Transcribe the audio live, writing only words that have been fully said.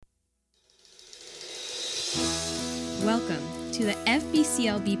Welcome to the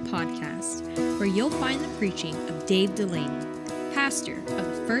FBCLB podcast, where you'll find the preaching of Dave Delaney, pastor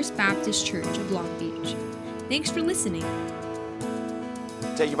of the First Baptist Church of Long Beach. Thanks for listening.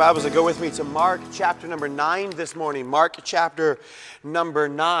 Take your Bibles and go with me to Mark chapter number 9 this morning. Mark chapter number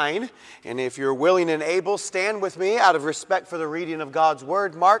 9. And if you're willing and able, stand with me out of respect for the reading of God's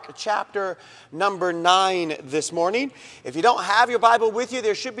Word. Mark chapter number 9 this morning. If you don't have your Bible with you,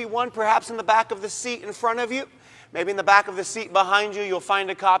 there should be one perhaps in the back of the seat in front of you. Maybe in the back of the seat behind you, you'll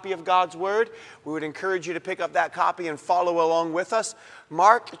find a copy of God's Word. We would encourage you to pick up that copy and follow along with us.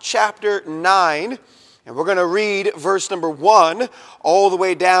 Mark chapter 9. And we're going to read verse number 1 all the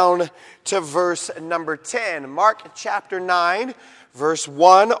way down to verse number 10. Mark chapter 9, verse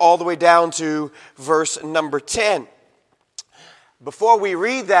 1 all the way down to verse number 10. Before we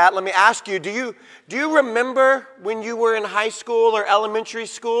read that, let me ask you, do you remember when you were in high school or elementary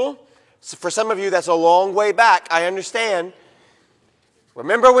school? So for some of you, that's a long way back, I understand.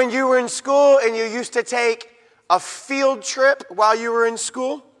 Remember when you were in school and you used to take a field trip while you were in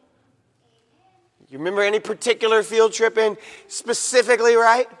school? You remember any particular field trip in specifically,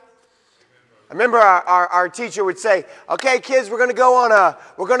 right? I remember our teacher would say, "Okay, kids, we're going to go on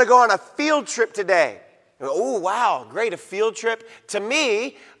a field trip today." Oh, wow, great, a field trip. To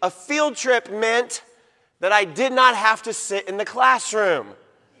me, a field trip meant that I did not have to sit in the classroom.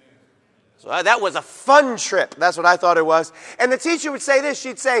 So that was a fun trip. That's what I thought it was. And the teacher would say this.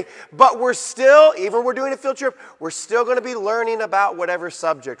 She'd say, but we're still, even we're doing a field trip, we're still going to be learning about whatever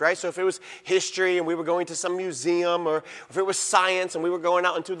subject, right? So if it was history and we were going to some museum, or if it was science and we were going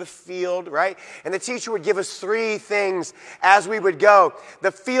out into the field, right? And the teacher would give us 3 things as we would go.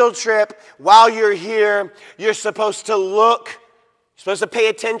 The field trip, while you're here, you're supposed to look. You're supposed to pay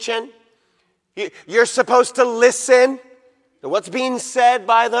attention. You're supposed to listen. What's being said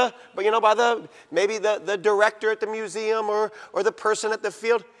by the director at the museum or the person at the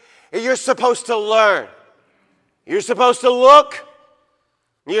field. You're supposed to learn. You're supposed to look.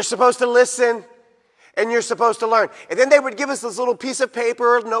 You're supposed to listen. And you're supposed to learn. And then they would give us this little piece of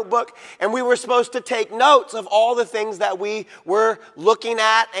paper or notebook, and we were supposed to take notes of all the things that we were looking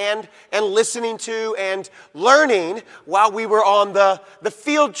at and listening to and learning while we were on the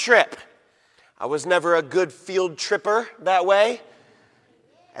field trip. I was never a good field tripper that way.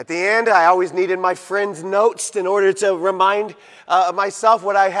 At the end, I always needed my friend's notes in order to remind myself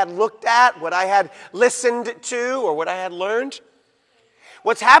what I had looked at, what I had listened to, or what I had learned.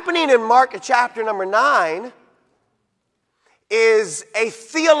 What's happening in Mark chapter number 9 is a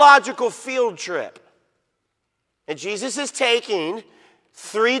theological field trip. And Jesus is taking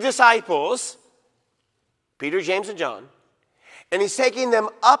 3 disciples, Peter, James, and John, and he's taking them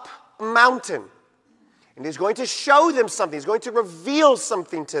up mountain. And he's going to show them something. He's going to reveal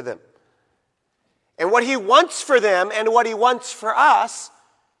something to them. And what he wants for them and what he wants for us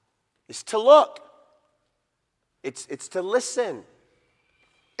is to look. It's to listen.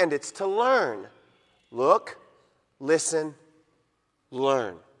 And it's to learn. Look, listen,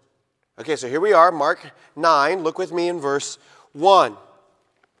 learn. Okay, so here we are, Mark 9. Look with me in verse 1.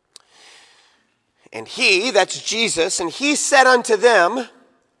 And he, that's Jesus, and he said unto them,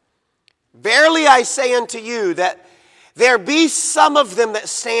 verily I say unto you that there be some of them that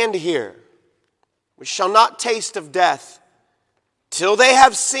stand here, which shall not taste of death, till they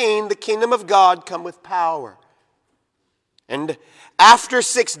have seen the kingdom of God come with power. And after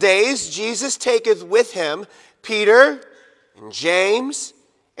 6 days, Jesus taketh with him Peter and James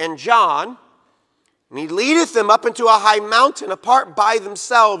and John, and he leadeth them up into a high mountain apart by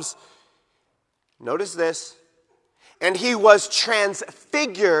themselves. Notice this. And he was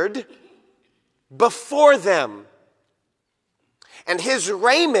transfigured before them. And his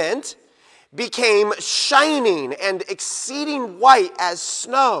raiment became shining and exceeding white as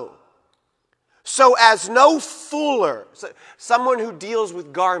snow. So as no fuller, someone who deals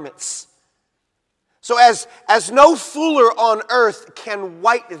with garments, so as no fuller on earth can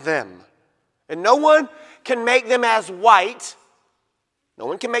white them. And no one can make them as white. No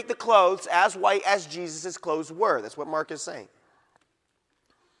one can make the clothes as white as Jesus' clothes were. That's what Mark is saying.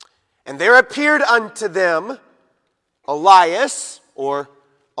 And there appeared unto them Elias, or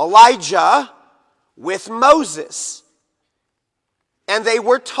Elijah, with Moses. And they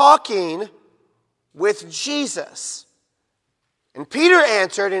were talking with Jesus. And Peter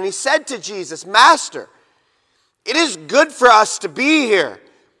answered, and he said to Jesus, Master, it is good for us to be here.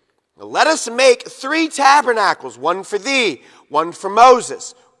 Let us make 3 tabernacles, one for thee, one for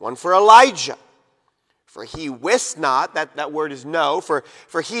Moses, one for Elijah. For he wist not, that word is know, for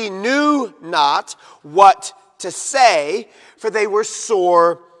he knew not what to say, for they were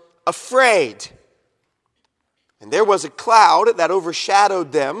sore afraid. And there was a cloud that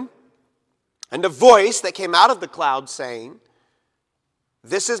overshadowed them, and a voice that came out of the cloud saying,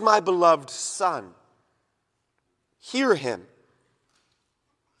 "This is my beloved Son. Hear him."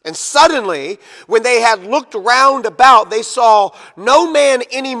 And suddenly, when they had looked round about, they saw no man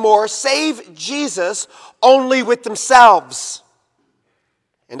anymore save Jesus, only with themselves.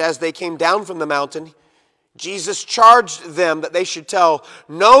 And as they came down from the mountain, Jesus charged them that they should tell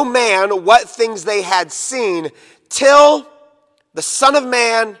no man what things they had seen till the Son of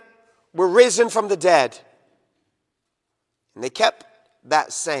Man were risen from the dead. And they kept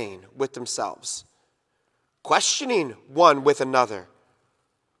that saying with themselves, questioning one with another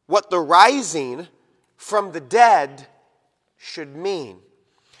what the rising from the dead should mean.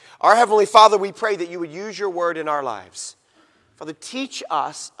 Our Heavenly Father, we pray that you would use your word in our lives. Father, teach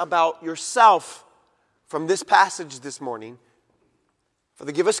us about yourself from this passage this morning.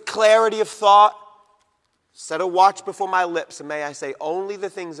 Father, give us clarity of thought. Set a watch before my lips, and may I say only the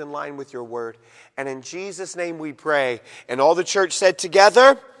things in line with your word. And in Jesus' name we pray. And all the church said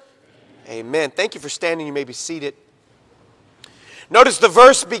together, Amen. Thank you for standing. You may be seated. Notice the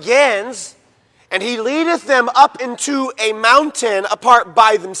verse begins, and he leadeth them up into a mountain apart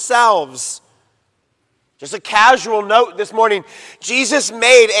by themselves. Just a casual note this morning. Jesus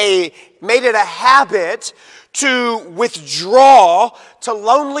made it a habit to withdraw to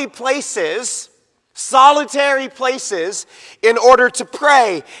lonely places, solitary places, in order to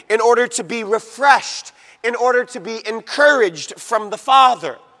pray, in order to be refreshed, in order to be encouraged from the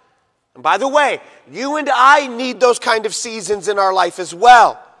Father. And by the way, you and I need those kind of seasons in our life as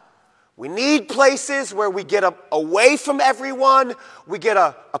well. We need places where we get away from everyone, we get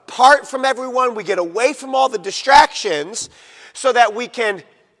apart from everyone, we get away from all the distractions so that we can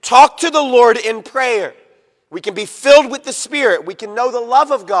talk to the Lord in prayer. We can be filled with the Spirit. We can know the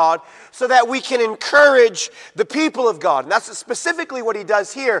love of God so that we can encourage the people of God. And that's specifically what he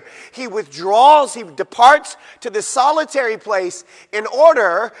does here. He withdraws, he departs to this solitary place in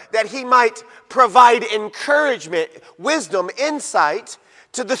order that he might provide encouragement, wisdom, insight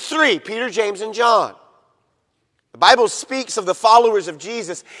to the three, Peter, James, and John. The Bible speaks of the followers of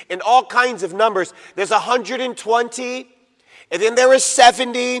Jesus in all kinds of numbers. There's 120, and then there is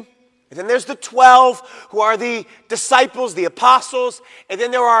 70. And then there's the 12 who are the disciples, the apostles. And then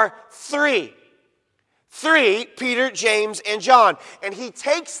there are three, Peter, James, and John. And he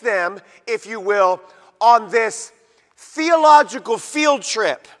takes them, if you will, on this theological field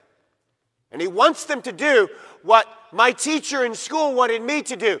trip. And he wants them to do what my teacher in school wanted me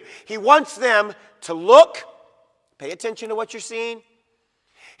to do. He wants them to look, pay attention to what you're seeing.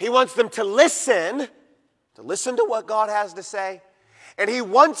 He wants them to listen to what God has to say. And he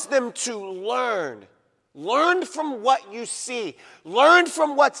wants them to learn. Learn from what you see. Learn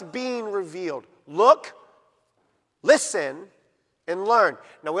from what's being revealed. Look, listen, and learn.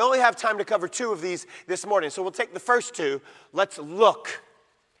 Now, we only have time to cover two of these this morning, so we'll take the first two. Let's look.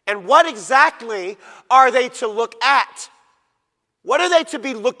 And what exactly are they to look at? What are they to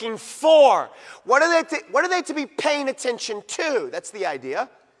be looking for? What are they to be paying attention to? That's the idea.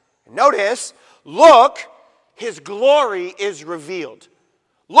 Notice, look, his glory is revealed.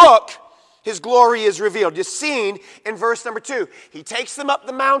 Look, his glory is revealed. You're seen in verse number 2. He takes them up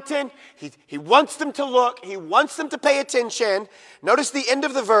the mountain. He wants them to look. He wants them to pay attention. Notice the end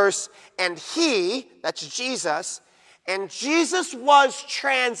of the verse. And he, that's Jesus, and Jesus was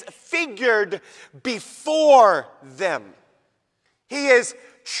transfigured before them. He is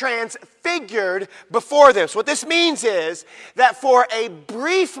transfigured before them. So what this means is that for a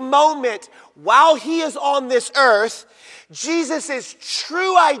brief moment while he is on this earth, Jesus'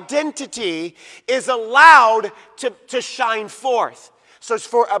 true identity is allowed to shine forth. So it's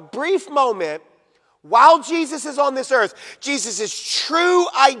for a brief moment while Jesus is on this earth, Jesus' true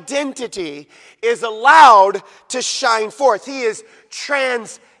identity is allowed to shine forth. He is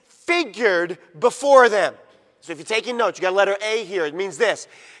transfigured before them. So if you're taking notes, you got letter A here. It means this.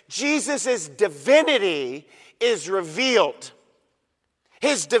 Jesus' divinity is revealed.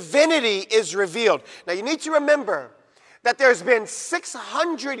 His divinity is revealed. Now you need to remember that there's been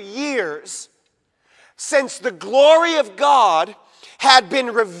 600 years since the glory of God had been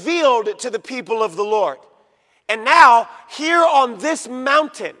revealed to the people of the Lord. And now, here on this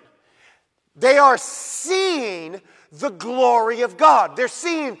mountain, they are seeing the glory of God. They're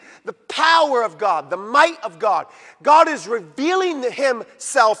seeing the power of God, the might of God. God is revealing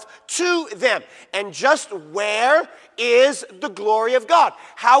himself to them. And just where is the glory of God?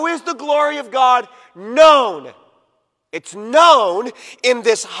 How is the glory of God known? It's known in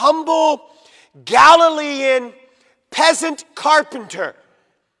this humble Galilean peasant carpenter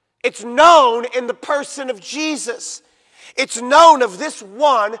It's known in the person of Jesus. It's known of this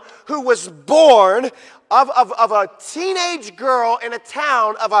one who was born of a teenage girl in a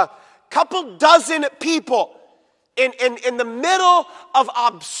town of a couple dozen people in the middle of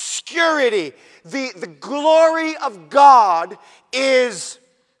obscurity. The glory of God is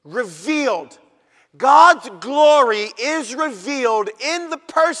revealed. God's glory is revealed in the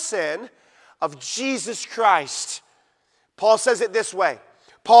person of Jesus Christ. Paul says it this way.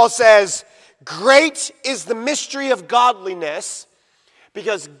 Paul says, great is the mystery of godliness,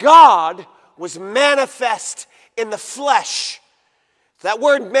 because God was manifest in the flesh. That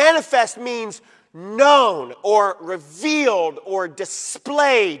word manifest means known or revealed or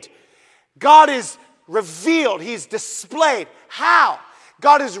displayed. God is revealed. He's displayed. How?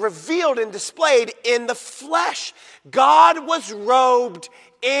 God is revealed and displayed in the flesh. God was robed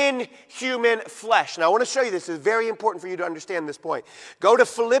in human flesh. Now, I want to show you this. It's very important for you to understand this point. Go to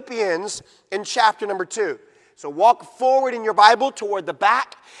Philippians in chapter number 2. So walk forward in your Bible toward the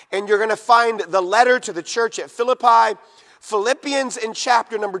back, and you're going to find the letter to the church at Philippi. Philippians in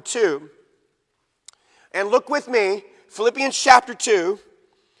chapter number 2. And look with me, Philippians chapter 2.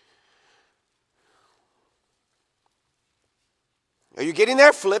 Are you getting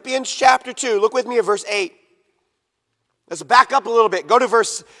there? Philippians chapter 2. Look with me at verse 8. Let's back up a little bit. Go to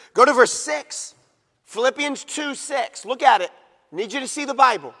verse 6. Philippians 2:6. Look at it. I need you to see the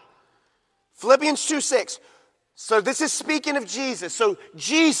Bible. Philippians 2:6. So this is speaking of Jesus. So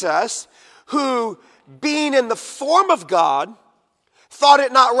Jesus, who being in the form of God, thought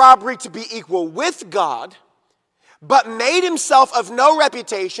it not robbery to be equal with God, but made himself of no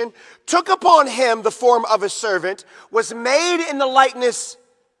reputation, took upon him the form of a servant, was made in the likeness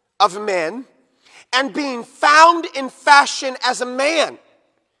of men, and being found in fashion as a man,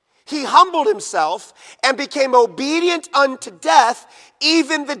 he humbled himself and became obedient unto death,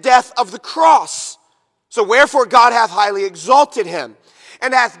 even the death of the cross. So wherefore God hath highly exalted him,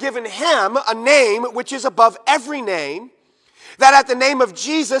 and hath given him a name which is above every name, that at the name of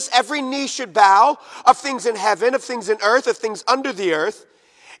Jesus every knee should bow, of things in heaven, of things in earth, of things under the earth,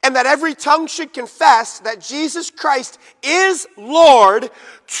 and that every tongue should confess that Jesus Christ is Lord,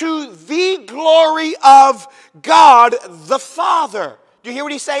 to the glory of God the Father. Do you hear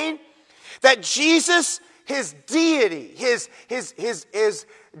what he's saying? That Jesus, his deity, his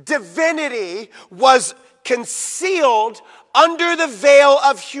divinity was concealed under the veil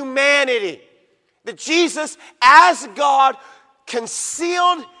of humanity. That Jesus, as God,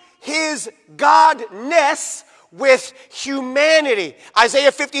 concealed his godness with humanity.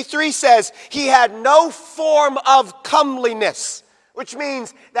 Isaiah 53 says he had no form of comeliness, which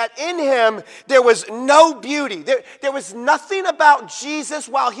means that in him there was no beauty. There was nothing about Jesus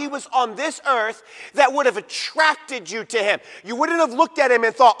while he was on this earth that would have attracted you to him. You wouldn't have looked at him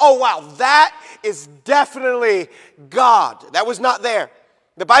and thought, oh wow, that is definitely God. That was not there.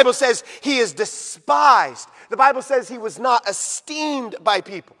 The Bible says he is despised. The Bible says he was not esteemed by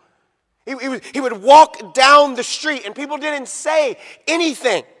people. He would walk down the street and people didn't say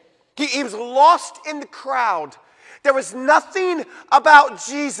anything. He was lost in the crowd. There was nothing about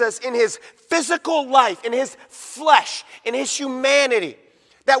Jesus in his physical life, in his flesh, in his humanity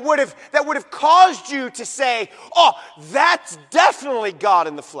that would have caused you to say, oh, that's definitely God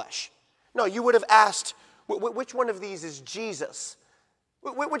in the flesh. No, you would have asked, which one of these is Jesus?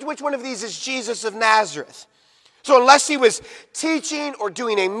 Which one of these is Jesus of Nazareth? So unless he was teaching or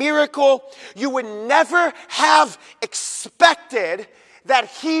doing a miracle, you would never have expected that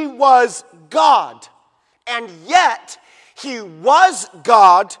he was God. And yet, he was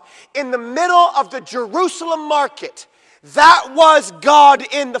God in the middle of the Jerusalem market. That was God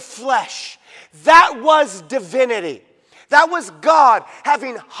in the flesh. That was divinity. That was God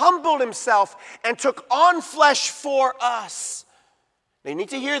having humbled himself and took on flesh for us. Now you need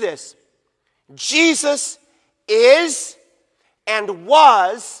to hear this. Jesus is and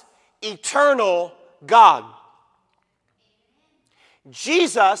was eternal God.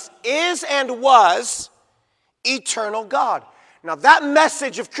 Jesus is and was eternal God. Now that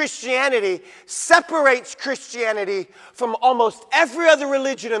message of Christianity separates Christianity from almost every other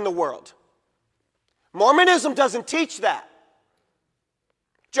religion in the world. Mormonism doesn't teach that.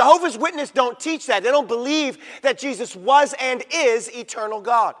 Jehovah's Witnesses don't teach that. They don't believe that Jesus was and is eternal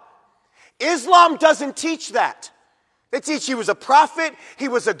God. Islam doesn't teach that. They teach he was a prophet, he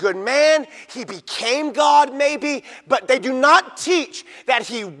was a good man, he became God maybe, but they do not teach that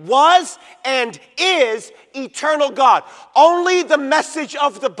he was and is eternal God. Only the message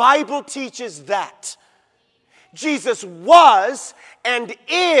of the Bible teaches that. Jesus was and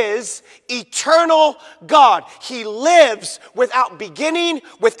is eternal God. He lives without beginning,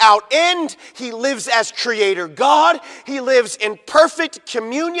 without end. He lives as Creator God. He lives in perfect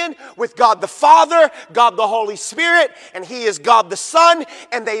communion with God the Father, God the Holy Spirit, and He is God the Son.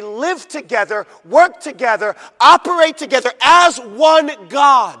 And they live together, work together, operate together as one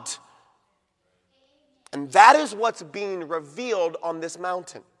God. And that is what's being revealed on this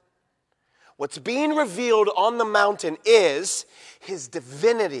mountain. What's being revealed on the mountain is His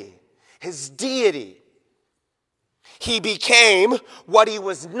divinity, His deity. He became what He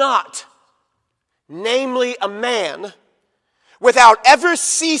was not, namely a man, without ever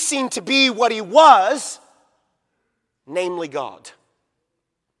ceasing to be what He was, namely God.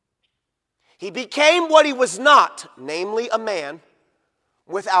 He became what He was not, namely a man,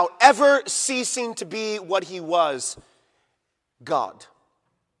 without ever ceasing to be what He was, God.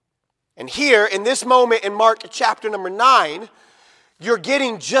 And here, in this moment in Mark chapter number 9, you're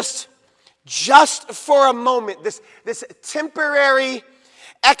getting just for a moment, this temporary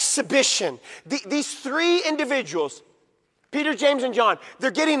exhibition. These three individuals, Peter, James, and John,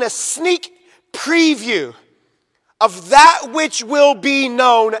 they're getting a sneak preview of that which will be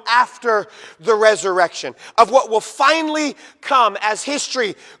known after the resurrection, of what will finally come as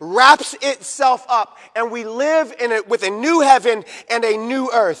history wraps itself up and we live in it with a new heaven and a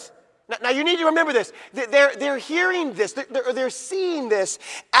new earth. Now you need to remember this. They're hearing this, they're seeing this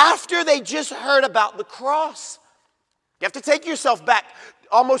after they just heard about the cross. You have to take yourself back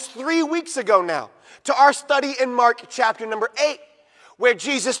almost 3 weeks ago now to our study in Mark chapter number 8, where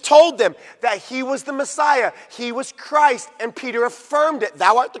Jesus told them that He was the Messiah, He was Christ, and Peter affirmed it.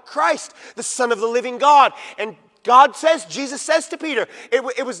 Thou art the Christ, the Son of the living God. And Jesus says to Peter,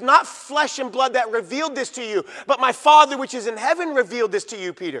 it was not flesh and blood that revealed this to you, but my Father which is in heaven revealed this to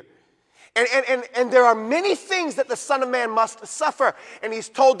you, Peter. And there are many things that the Son of Man must suffer. And He's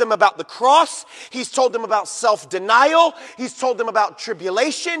told them about the cross. He's told them about self-denial. He's told them about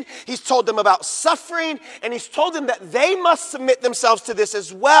tribulation. He's told them about suffering. And He's told them that they must submit themselves to this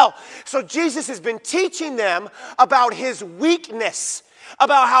as well. So Jesus has been teaching them about His weakness,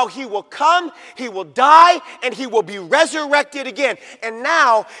 about how He will come, He will die, and He will be resurrected again. And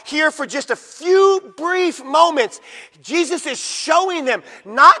now, here for just a few brief moments, Jesus is showing them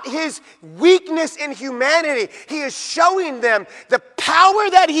not His weakness in humanity. He is showing them the power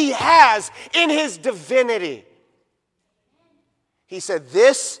that He has in His divinity. He said,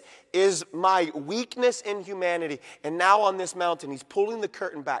 this is my weakness in humanity. And now on this mountain, He's pulling the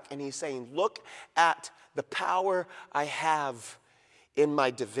curtain back and He's saying, look at the power I have in my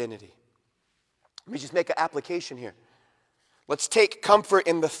divinity. Let me just make an application here. Let's take comfort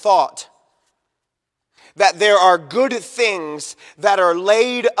in the thought that there are good things that are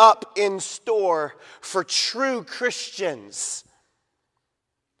laid up in store for true Christians.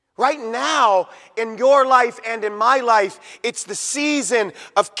 Right now, in your life and in my life, it's the season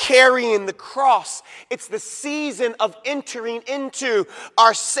of carrying the cross. It's the season of entering into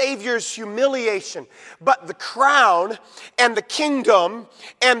our Savior's humiliation. But the crown and the kingdom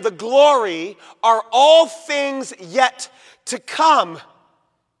and the glory are all things yet to come.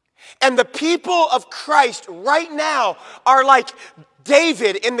 And the people of Christ right now are like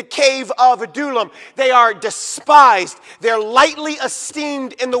David in the cave of Adullam. They are despised. They're lightly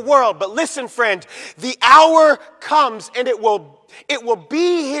esteemed in the world. But listen, friend, the hour comes and it will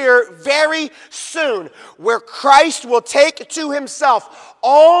be here very soon where Christ will take to Himself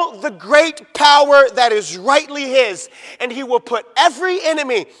all the great power that is rightly His, and He will put every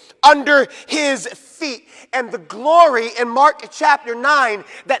enemy under His feet. And the glory in Mark chapter 9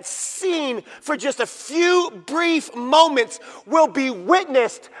 that's seen for just a few brief moments will be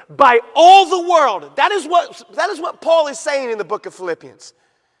witnessed by all the world. That is what Paul is saying in the book of Philippians.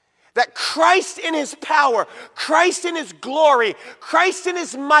 That Christ in His power, Christ in His glory, Christ in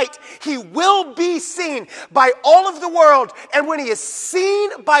His might, He will be seen by all of the world. And when He is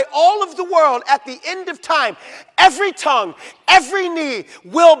seen by all of the world at the end of time, every tongue, every knee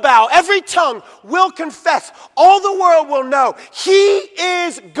will bow, every tongue will confess, all the world will know He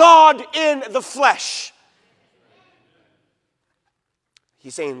is God in the flesh.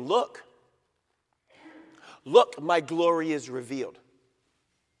 He's saying, look, my glory is revealed.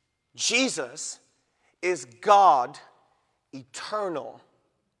 Jesus is God eternal.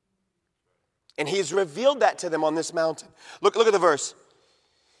 And He's revealed that to them on this mountain. Look at the verse.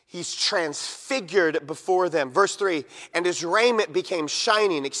 He's transfigured before them. Verse 3, and His raiment became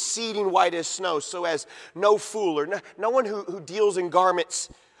shining, exceeding white as snow, so as no fool or no one who deals in garments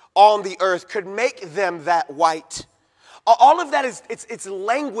on the earth could make them that white. All of that is, it's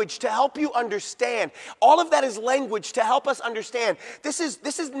language to help you understand. All of that is language to help us understand. This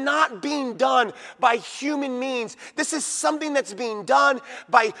is not being done by human means. This is something that's being done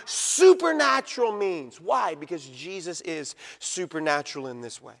by supernatural means. Why? Because Jesus is supernatural in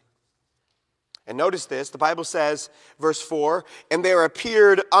this way. And notice this, the Bible says, verse 4, and there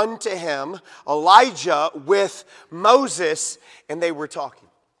appeared unto him Elijah with Moses, and they were talking.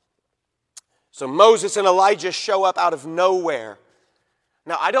 So Moses and Elijah show up out of nowhere.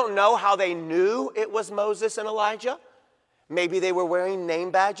 Now, I don't know how they knew it was Moses and Elijah. Maybe they were wearing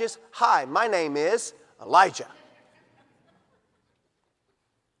name badges. Hi, my name is Elijah.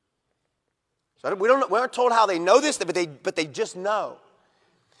 So we aren't told how they know this, but they just know.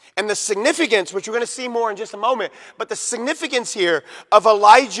 And the significance, which we're going to see more in just a moment, but the significance here of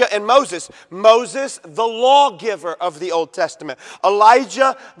Elijah and Moses, the lawgiver of the Old Testament,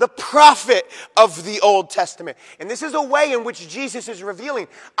 Elijah, the prophet of the Old Testament. And this is a way in which Jesus is revealing,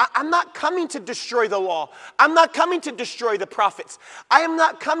 I'm not coming to destroy the law. I'm not coming to destroy the prophets. I am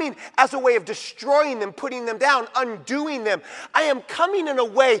not coming as a way of destroying them, putting them down, undoing them. I am coming in a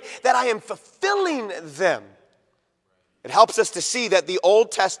way that I am fulfilling them. It helps us to see that the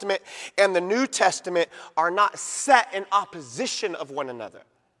Old Testament and the New Testament are not set in opposition of one another.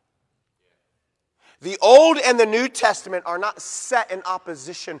 The Old and the New Testament are not set in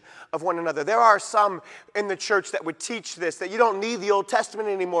opposition of one another. There are some in the church that would teach this, that you don't need the Old Testament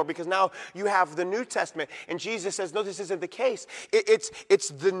anymore because now you have the New Testament. And Jesus says, no, this isn't the case. It's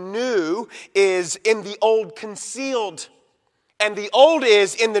the new is in the old concealed, and the old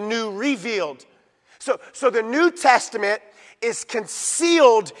is in the new revealed. So the New Testament is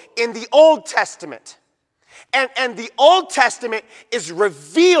concealed in the Old Testament. And the Old Testament is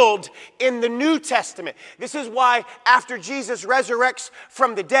revealed in the New Testament. This is why after Jesus resurrects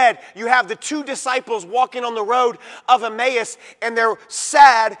from the dead, you have the two disciples walking on the road of Emmaus, and they're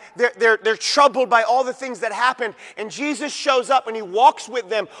sad, they're troubled by all the things that happened. And Jesus shows up and he walks with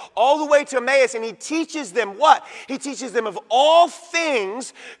them all the way to Emmaus, and he teaches them what? He teaches them of all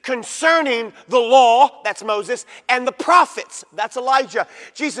things concerning the law, that's Moses, and the prophets, that's Elijah.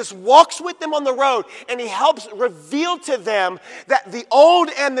 Jesus walks with them on the road, and he helps reveal to them that the old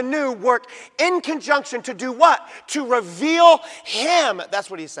and the new work in conjunction to do what? To reveal him.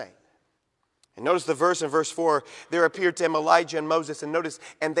 That's what he's saying. And notice the verse in verse 4, there appeared to him Elijah and Moses, and notice,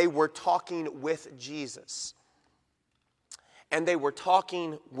 and they were talking with Jesus. And they were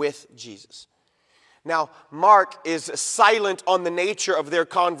talking with Jesus. Now, Mark is silent on the nature of their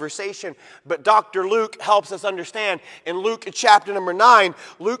conversation, but Dr. Luke helps us understand. In Luke chapter number 9,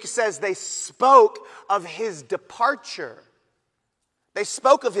 Luke says they spoke of his departure. They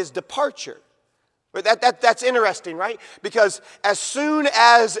spoke of his departure. That's interesting, right? Because as soon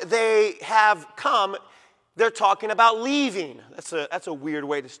as they have come, they're talking about leaving. That's a weird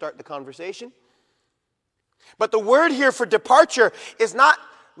way to start the conversation. But the word here for departure is not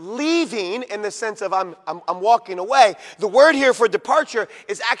leaving in the sense of I'm walking away. The word here for departure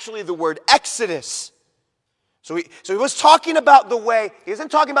is actually the word exodus. So he was talking about the way, he isn't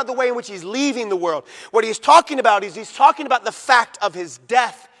talking about the way in which he's leaving the world. What he's talking about is he's talking about the fact of his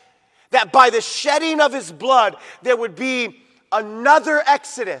death. That by the shedding of his blood, there would be another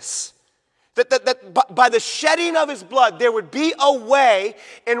exodus. That by the shedding of his blood, there would be a way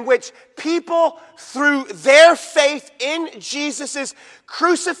in which people, through their faith in Jesus'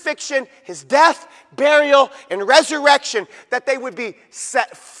 crucifixion, his death, burial, and resurrection, that they would be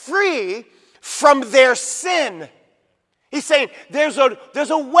set free from their sin. He's saying there's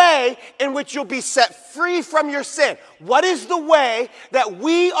a way in which you'll be set free from your sin. What is the way that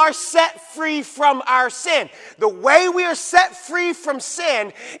we are set free from our sin? The way we are set free from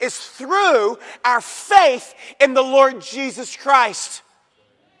sin is through our faith in the Lord Jesus Christ.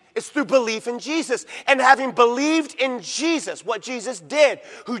 It's through belief in Jesus. And having believed in Jesus, what Jesus did,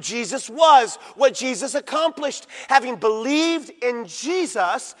 who Jesus was, what Jesus accomplished, having believed in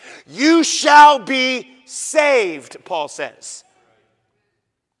Jesus, you shall be saved, Paul says.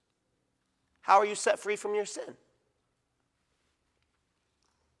 How are you set free from your sin?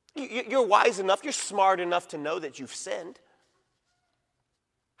 You're wise enough, you're smart enough to know that you've sinned.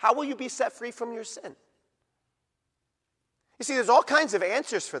 How will you be set free from your sin? You see, there's all kinds of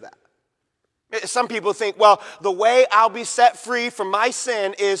answers for that. Some people think, well, the way I'll be set free from my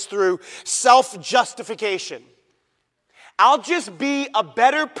sin is through self-justification. I'll just be a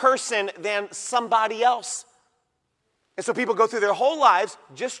better person than somebody else. And so people go through their whole lives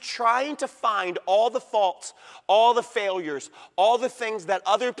just trying to find all the faults, all the failures, all the things that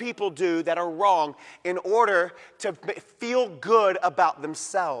other people do that are wrong in order to feel good about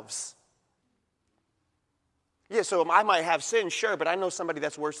themselves. Yeah, so I might have sin, sure, but I know somebody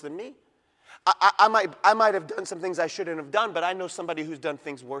that's worse than me. I might have done some things I shouldn't have done, but I know somebody who's done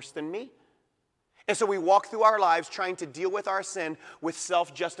things worse than me. And so we walk through our lives trying to deal with our sin with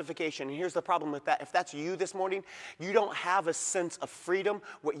self-justification. And here's the problem with that. If that's you this morning, you don't have a sense of freedom.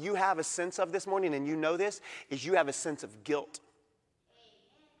 What you have a sense of this morning, and you know this, is you have a sense of guilt.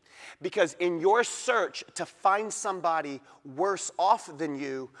 Because in your search to find somebody worse off than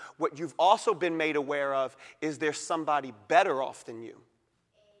you, what you've also been made aware of is there's somebody better off than you.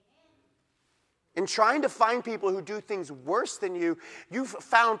 In trying to find people who do things worse than you, you've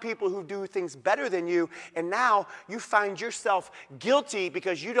found people who do things better than you, and now you find yourself guilty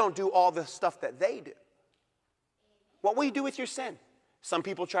because you don't do all the stuff that they do. What will you do with your sin? Some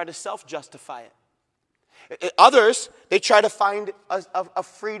people try to self-justify it. Others, they try to find a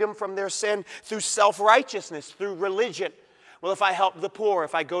freedom from their sin through self-righteousness, through religion. Well, if I help the poor,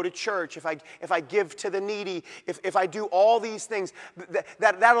 if I go to church, if I give to the needy, if I do all these things,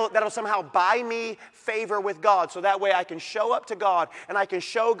 that'll somehow buy me favor with God. So that way I can show up to God and I can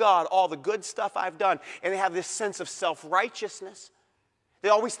show God all the good stuff I've done. And they have this sense of self-righteousness. They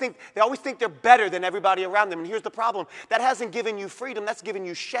always think they're better than everybody around them. And here's the problem. That hasn't given you freedom. That's given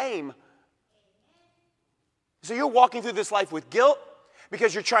you shame. So you're walking through this life with guilt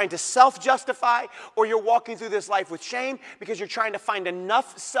because you're trying to self-justify, or you're walking through this life with shame because you're trying to find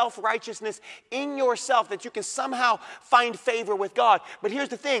enough self-righteousness in yourself that you can somehow find favor with God. But here's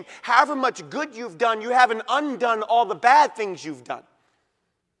the thing. However much good you've done, you haven't undone all the bad things you've done.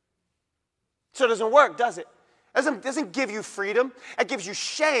 So it doesn't work, does it? It doesn't give you freedom. It gives you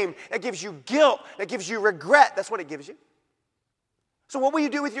shame. It gives you guilt. It gives you regret. That's what it gives you. So what will you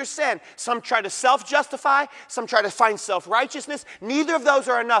do with your sin? Some try to self-justify. Some try to find self-righteousness. Neither of those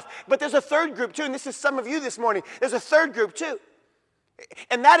are enough. But there's a third group too, and this is some of you this morning. There's a third group too.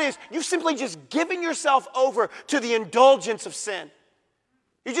 And that is, you've simply just given yourself over to the indulgence of sin.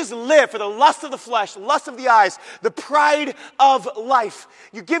 You just live for the lust of the flesh, the lust of the eyes, the pride of life.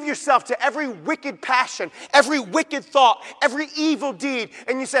 You give yourself to every wicked passion, every wicked thought, every evil deed.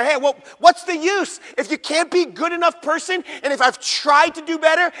 And you say, hey, well, what's the use if you can't be a good enough person? And if I've tried to do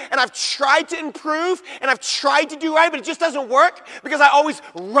better and I've tried to improve and I've tried to do right, but it just doesn't work because I always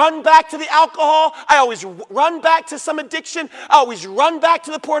run back to the alcohol. I always run back to some addiction. I always run back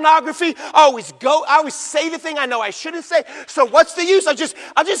to the pornography. I always say the thing I know I shouldn't say. So what's the use?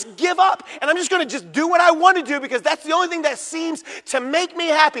 I'll just give up, and I'm just going to just do what I want to do because that's the only thing that seems to make me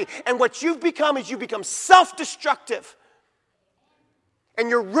happy. And what you've become is you become self-destructive. And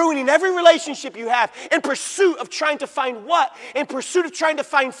you're ruining every relationship you have in pursuit of trying to find what? In pursuit of trying to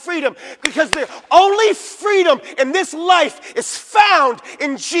find freedom. Because the only freedom in this life is found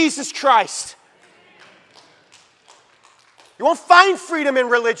in Jesus Christ. You won't find freedom in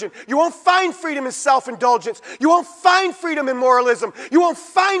religion. You won't find freedom in self-indulgence. You won't find freedom in moralism. You won't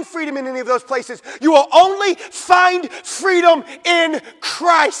find freedom in any of those places. You will only find freedom in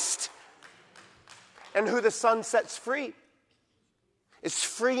Christ. And who the Son sets free is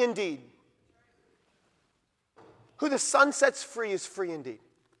free indeed. Who the Son sets free is free indeed.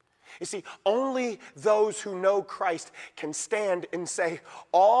 You see, only those who know Christ can stand and say,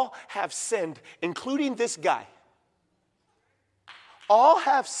 all have sinned, including this guy. All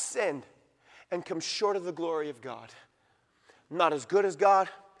have sinned and come short of the glory of God. Not as good as God,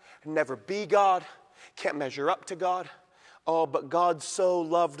 never be God, can't measure up to God. Oh, but God so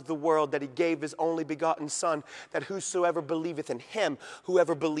loved the world that he gave his only begotten Son, that whosoever believeth in him,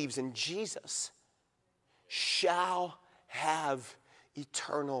 whoever believes in Jesus, shall have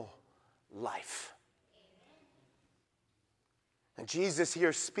eternal life. And Jesus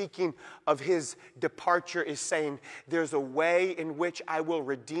here, speaking of his departure, is saying, there's a way in which I will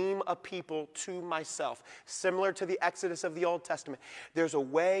redeem a people to myself. Similar to the Exodus of the Old Testament. There's a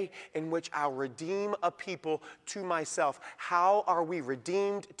way in which I'll redeem a people to myself. How are we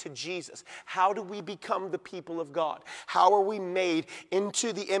redeemed to Jesus? How do we become the people of God? How are we made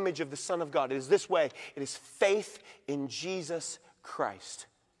into the image of the Son of God? It is this way. It is faith in Jesus Christ.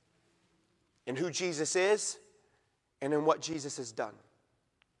 In who Jesus is, and in what Jesus has done.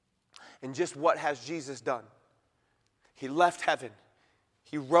 And just what has Jesus done? He left heaven.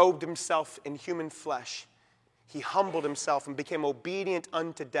 He robed himself in human flesh. He humbled himself and became obedient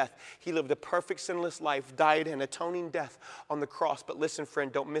unto death. He lived a perfect sinless life, died an atoning death on the cross. But listen,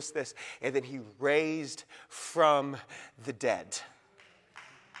 friend, don't miss this. And then he raised from the dead.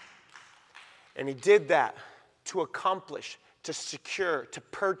 And he did that to accomplish, to secure, to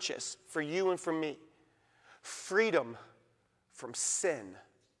purchase for you and for me freedom from sin.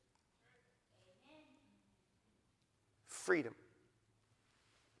 Freedom.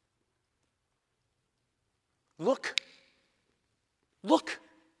 Look. Look.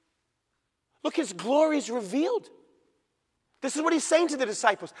 Look, his glory is revealed. This is what he's saying to the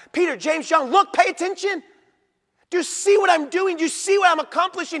disciples. Peter, James, John, look, pay attention. Do you see what I'm doing? Do you see what I'm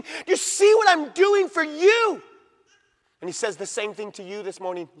accomplishing? Do you see what I'm doing for you? And he says the same thing to you this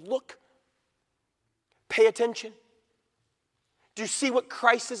morning. Look. Pay attention. Do you see what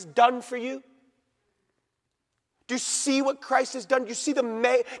Christ has done for you? Do you see what Christ has done? Do you see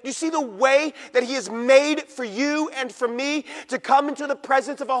the way that he has made for you and for me to come into the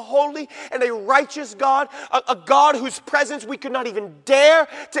presence of a holy and a righteous God, a God whose presence we could not even dare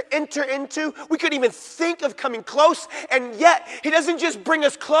to enter into. We couldn't even think of coming close, and yet he doesn't just bring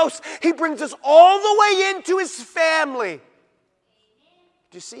us close, he brings us all the way into his family.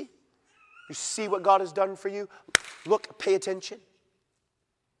 Do you see? You see what God has done for you? Look, pay attention.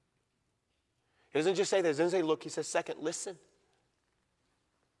 He doesn't just say that. He doesn't say look. He says second, listen.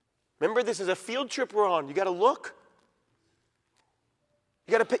 Remember, this is a field trip we're on. You got to look.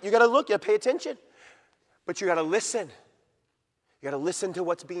 You got to look. You got to pay attention. But you got to listen. You got to listen to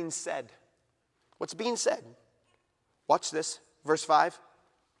what's being said. What's being said? Watch this. Verse 5.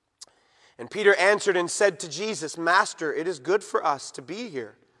 And Peter answered and said to Jesus, Master, it is good for us to be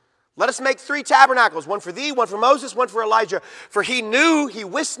here. Let us make 3 tabernacles, one for thee, one for Moses, one for Elijah. For he knew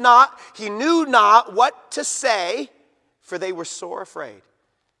not what to say, for they were sore afraid.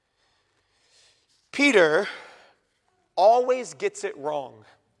 Peter always gets it wrong.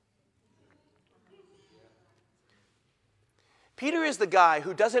 Peter is the guy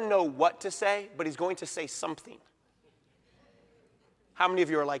who doesn't know what to say, but he's going to say something. How many of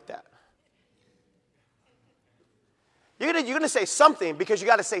you are like that? You're going to say something because you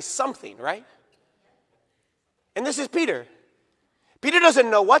got to say something, right? And this is Peter. Peter doesn't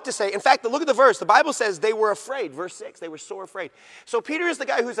know what to say. In fact, look at the verse. The Bible says they were afraid. Verse 6, they were sore afraid. So Peter is the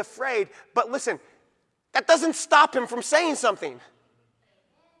guy who's afraid, but listen, that doesn't stop him from saying something.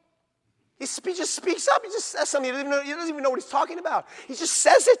 He just speaks up. He just says something. He doesn't even know what he's talking about. He just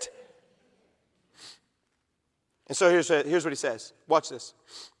says it. And so here's what he says. Watch this.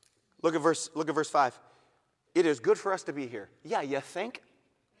 Look at verse 5. It is good for us to be here. Yeah, you think?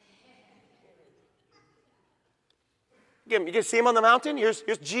 You can see him on the mountain. Here's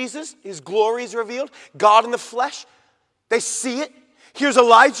Jesus. His glory is revealed. God in the flesh. They see it. Here's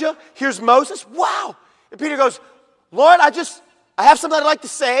Elijah. Here's Moses. Wow. And Peter goes, Lord, I have something I'd like to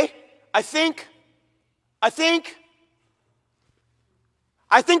say. I think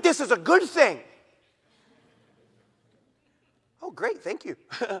this is a good thing. Oh, great. Thank you.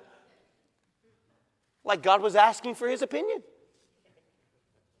 Like God was asking for his opinion.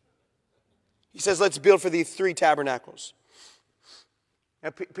 He says, let's build for these 3 tabernacles.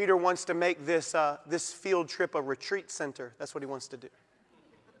 Now, Peter wants to make this field trip a retreat center. That's what he wants to do.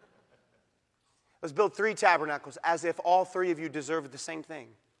 Let's build 3 tabernacles as if all 3 of you deserve the same thing.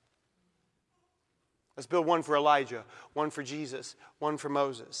 Let's build one for Elijah, one for Jesus, one for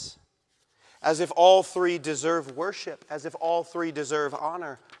Moses. As if all 3 deserve worship, as if all 3 deserve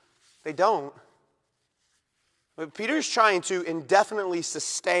honor. They don't. But Peter's trying to indefinitely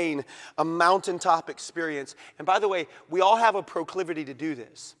sustain a mountaintop experience. And by the way, we all have a proclivity to do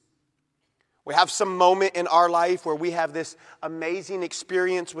this. We have some moment in our life where we have this amazing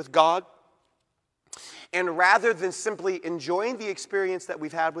experience with God. And rather than simply enjoying the experience that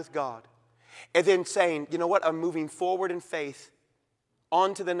we've had with God, and then saying, you know what, I'm moving forward in faith,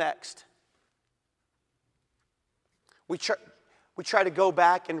 on to the next. We try to go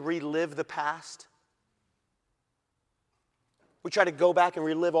back and relive the past. We try to go back and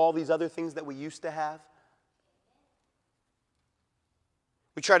relive all these other things that we used to have.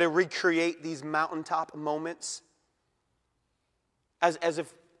 We try to recreate these mountaintop moments as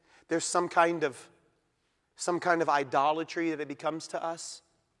if there's some kind of idolatry that it becomes to us.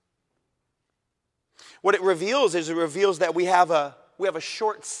 What it reveals that we have a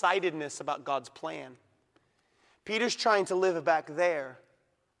short-sightedness about God's plan. Peter's trying to live back there.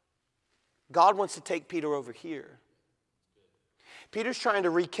 God wants to take Peter over here. Peter's trying to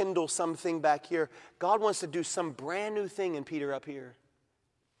rekindle something back here. God wants to do some brand new thing in Peter up here.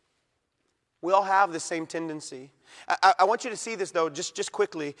 We all have the same tendency. I want you to see this, though, just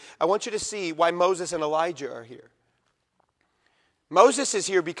quickly. I want you to see why Moses and Elijah are here. Moses is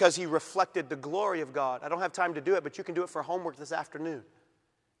here because he reflected the glory of God. I don't have time to do it, but you can do it for homework this afternoon.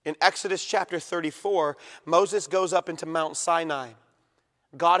 In Exodus chapter 34, Moses goes up into Mount Sinai.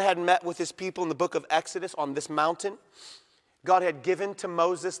 God had met with his people in the book of Exodus on this mountain. God had given to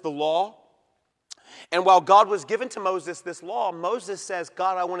Moses the law. And while God was given to Moses this law, Moses says,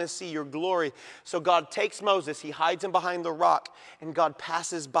 God, I want to see your glory. So God takes Moses, he hides him behind the rock, and God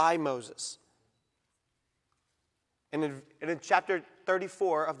passes by Moses. And in chapter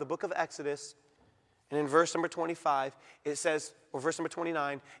 34 of the book of Exodus, and in verse number 25, it says, or verse number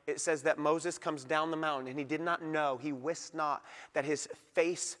 29, it says that Moses comes down the mountain, and he did not know, he wist not that his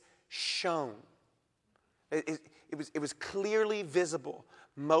face shone. It was clearly visible.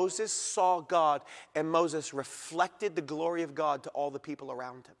 Moses saw God, and Moses reflected the glory of God to all the people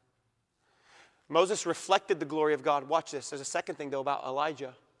around him. Moses reflected the glory of God. Watch this. There's a second thing, though, about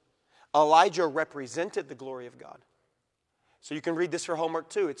Elijah. Elijah represented the glory of God. So you can read this for homework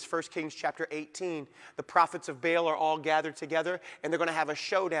too. It's 1 Kings chapter 18. The prophets of Baal are all gathered together, and they're going to have a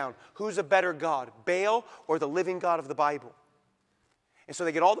showdown. Who's a better God, Baal or the living God of the Bible? And so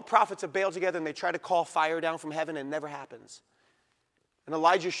they get all the prophets of Baal together, and they try to call fire down from heaven, and it never happens. And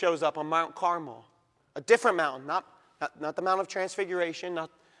Elijah shows up on Mount Carmel, a different mountain, not the Mount of Transfiguration,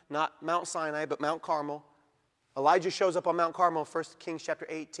 not Mount Sinai, but Mount Carmel. Elijah shows up on Mount Carmel, 1 Kings chapter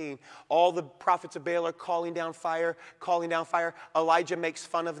 18. All the prophets of Baal are calling down fire. Elijah makes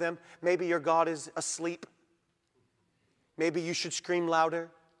fun of them. Maybe your God is asleep. Maybe you should scream louder.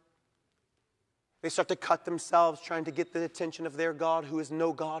 They start to cut themselves, trying to get the attention of their God, who is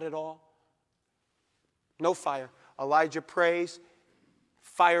no God at all. No fire. Elijah prays.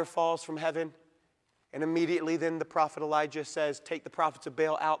 Fire falls from heaven. And immediately then the prophet Elijah says, take the prophets of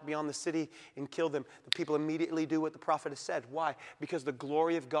Baal out beyond the city and kill them. The people immediately do what the prophet has said. Why? Because the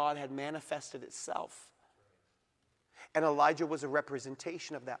glory of God had manifested itself. And Elijah was a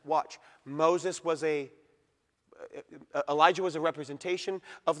representation of that. Watch. Elijah was a representation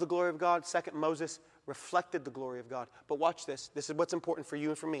of the glory of God. Second, Moses reflected the glory of God. But watch this. This is what's important for you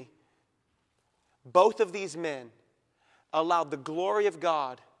and for me. Both of these men allowed the glory of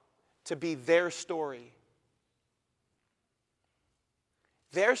God to be their story.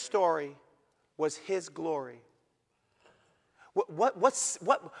 Their story was His glory. What was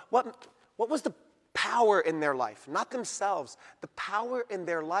the power in their life? Not themselves. The power in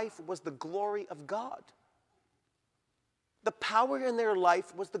their life was the glory of God. The power in their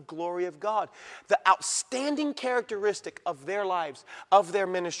life was the glory of God. The outstanding characteristic of their lives, of their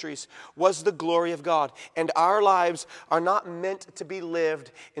ministries, was the glory of God. And our lives are not meant to be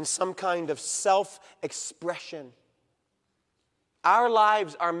lived in some kind of self-expression. Our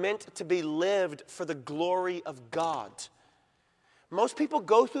lives are meant to be lived for the glory of God. Most people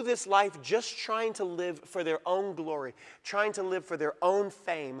go through this life just trying to live for their own glory, trying to live for their own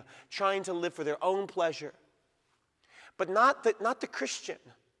fame, trying to live for their own pleasure. But not the Christian.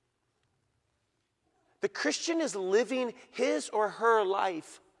 The Christian is living his or her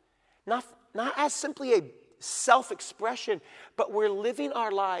life not as simply a self-expression, but we're living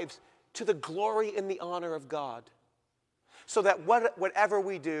our lives to the glory and the honor of God. So that whatever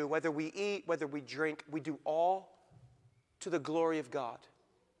we do, whether we eat, whether we drink, we do all to the glory of God.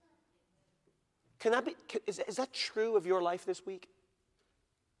 Is that true of your life this week?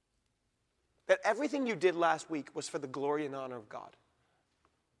 That everything you did last week was for the glory and honor of God.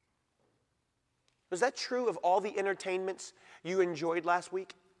 Was that true of all the entertainments you enjoyed last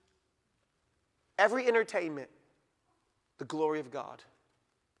week? Every entertainment, the glory of God.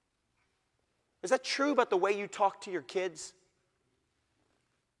 Is that true about the way you talk to your kids?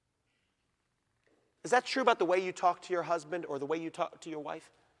 Is that true about the way you talk to your husband or the way you talk to your wife?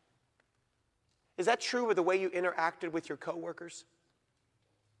 Is that true with the way you interacted with your coworkers?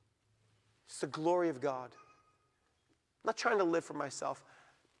 It's the glory of God. I'm not trying to live for myself.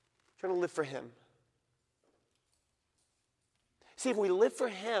 I'm trying to live for Him. See, if we live for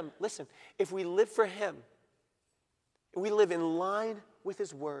Him, listen, if we live for Him, we live in line with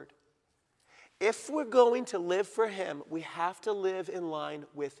His Word. If we're going to live for Him, we have to live in line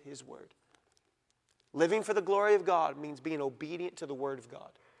with His Word. Living for the glory of God means being obedient to the Word of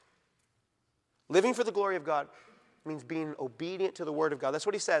God. Living for the glory of God means being obedient to the Word of God. That's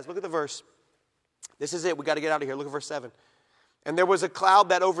what He says. Look at the verse. This is it. We got to get out of here. Look at verse 7. And there was a cloud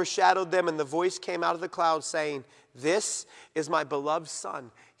that overshadowed them, and the voice came out of the cloud saying, "This is my beloved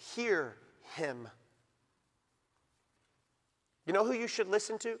Son. Hear Him." You know who you should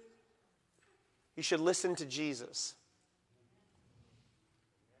listen to? You should listen to Jesus.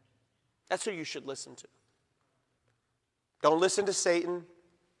 That's who you should listen to. Don't listen to Satan.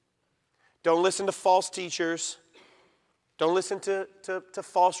 Don't listen to false teachers. Don't listen to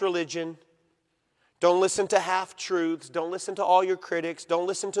false religion. Don't listen to half-truths. Don't listen to all your critics. Don't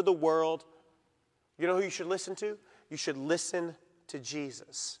listen to the world. You know who you should listen to? You should listen to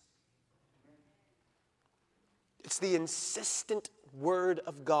Jesus. It's the insistent Word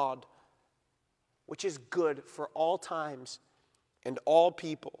of God, which is good for all times and all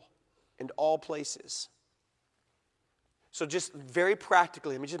people and all places. So just very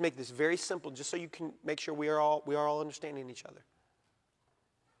practically, let me just make this very simple, just so you can make sure we are all understanding each other.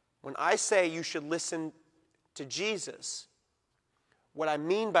 When I say you should listen to Jesus, what I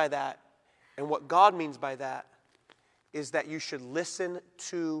mean by that and what God means by that is that you should listen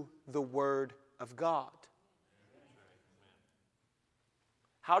to the Word of God.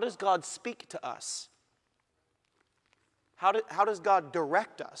 How does God speak to us? How does God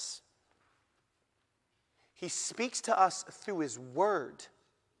direct us? He speaks to us through His Word.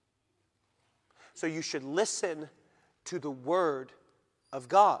 So you should listen to the Word of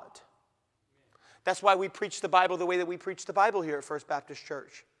God. That's why we preach the Bible the way that we preach the Bible here at First Baptist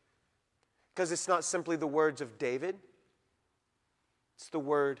Church. Because it's not simply the words of David. It's the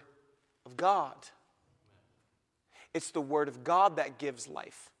Word of God. It's the Word of God that gives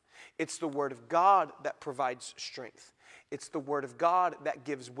life. It's the Word of God that provides strength. It's the Word of God that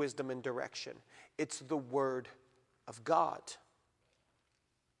gives wisdom and direction. It's the Word of God.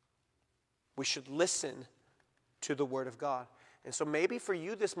 We should listen to the Word of God. And so maybe for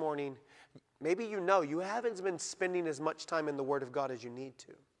you this morning, maybe you haven't been spending as much time in the Word of God as you need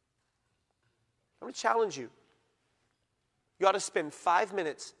to. I'm going to challenge you. You ought to spend 5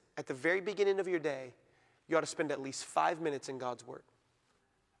 minutes at the very beginning of your day. You ought to spend at least 5 minutes in God's Word.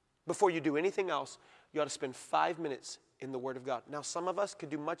 Before you do anything else, you ought to spend 5 minutes in the Word of God. Now, some of us could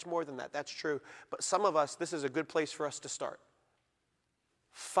do much more than that. That's true. But some of us, this is a good place for us to start.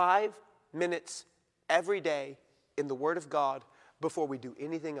 5 minutes every day in the Word of God before we do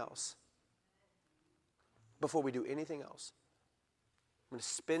anything else. Before we do anything else. I'm going to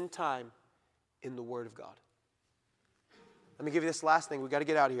spend time in the Word of God. Let me give you this last thing. We've got to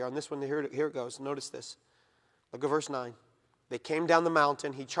get out of here. On this one, here it goes. Notice this. Look at verse 9. They came down the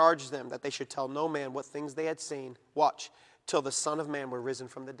mountain. He charged them that they should tell no man what things they had seen. Watch, till the Son of Man were risen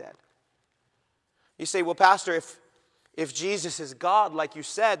from the dead. You say, well, Pastor, if Jesus is God, like you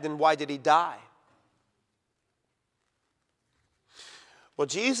said, then why did He die? Well,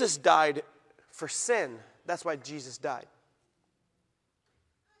 Jesus died for sin. That's why Jesus died.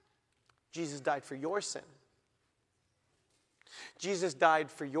 Jesus died for your sin. Jesus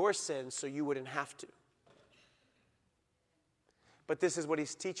died for your sin so you wouldn't have to. But this is what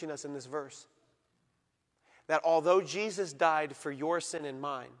He's teaching us in this verse. That although Jesus died for your sin and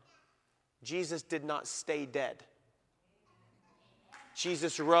mine, Jesus did not stay dead.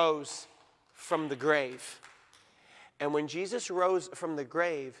 Jesus rose from the grave. And when Jesus rose from the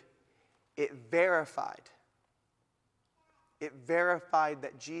grave, it verified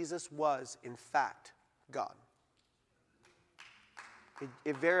that Jesus was, in fact, God.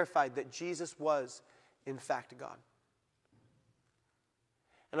 It verified that Jesus was, in fact, God.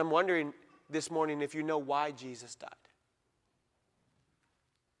 And I'm wondering this morning if you know why Jesus died.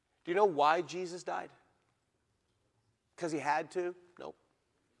 Do you know why Jesus died? Because He had to? Nope.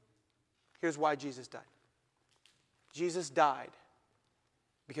 Here's why Jesus died. Jesus died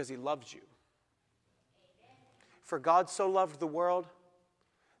because He loved you. For God so loved the world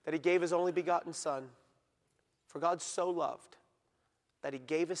that He gave His only begotten Son. For God so loved that He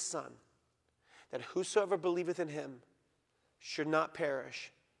gave His Son, that whosoever believeth in Him should not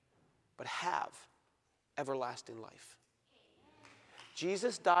perish, but have everlasting life.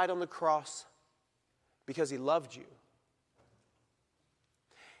 Jesus died on the cross because He loved you.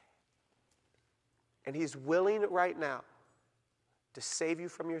 And He's willing right now to save you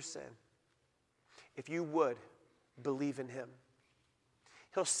from your sin if you would believe in Him.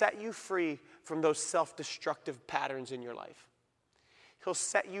 He'll set you free from those self-destructive patterns in your life. He'll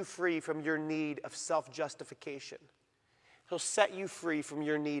set you free from your need of self-justification. He'll set you free from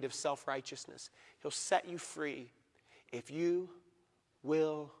your need of self-righteousness. He'll set you free if you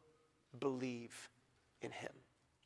will believe in Him.